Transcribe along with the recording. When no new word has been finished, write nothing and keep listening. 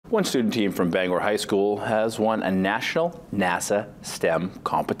One student team from Bangor High School has won a national NASA STEM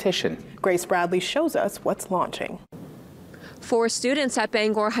competition. Grace Bradley shows us what's launching. 4 students at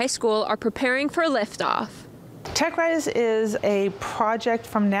Bangor High School are preparing for liftoff. TechRise is a project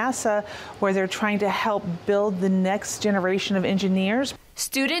from NASA where they're trying to help build the next generation of engineers.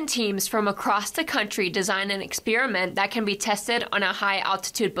 Student teams from across the country design an experiment that can be tested on a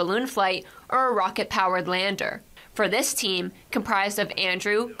high-altitude balloon flight or a rocket-powered lander. For this team, comprised of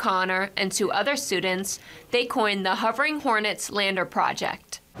Andrew, Connor, and 2 other students, they coined the Hovering Hornets Lander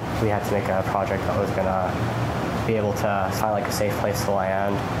Project. We had to make a project that was going to be able to find like a safe place to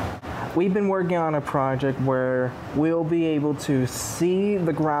land. We've been working on a project where we'll be able to see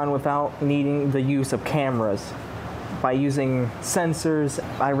the ground without needing the use of cameras. By using sensors,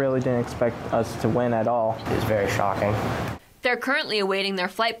 I really didn't expect us to win at all. It was very shocking. They're currently awaiting their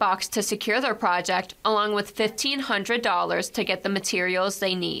flight box to secure their project, along with $1,500 to get the materials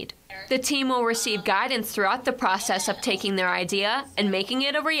they need. The team will receive guidance throughout the process of taking their idea and making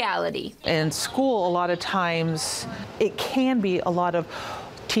it a reality. In school, a lot of times, it can be a lot of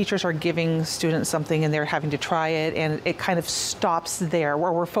teachers are giving students something and they're having to try it, and it kind of stops there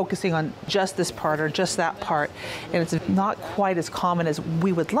where we're focusing on just this part or just that part, and it's not quite as common as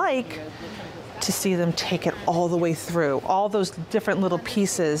we would like to see them take it all the way through, all those different little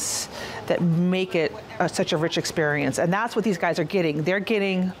pieces that make it such a rich experience. And that's what these guys are getting. They're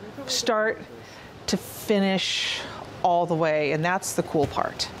getting start to finish all the way, and that's the cool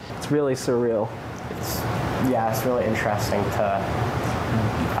part. It's really surreal. It's really interesting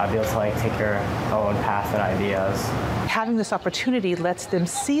to be able to like take your own path and ideas. Having this opportunity lets them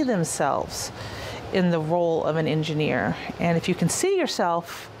see themselves in the role of an engineer. And if you can see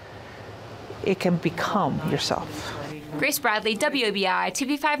yourself, it can become yourself. Grace Bradley, WABI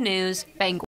TV5 News, Bangor.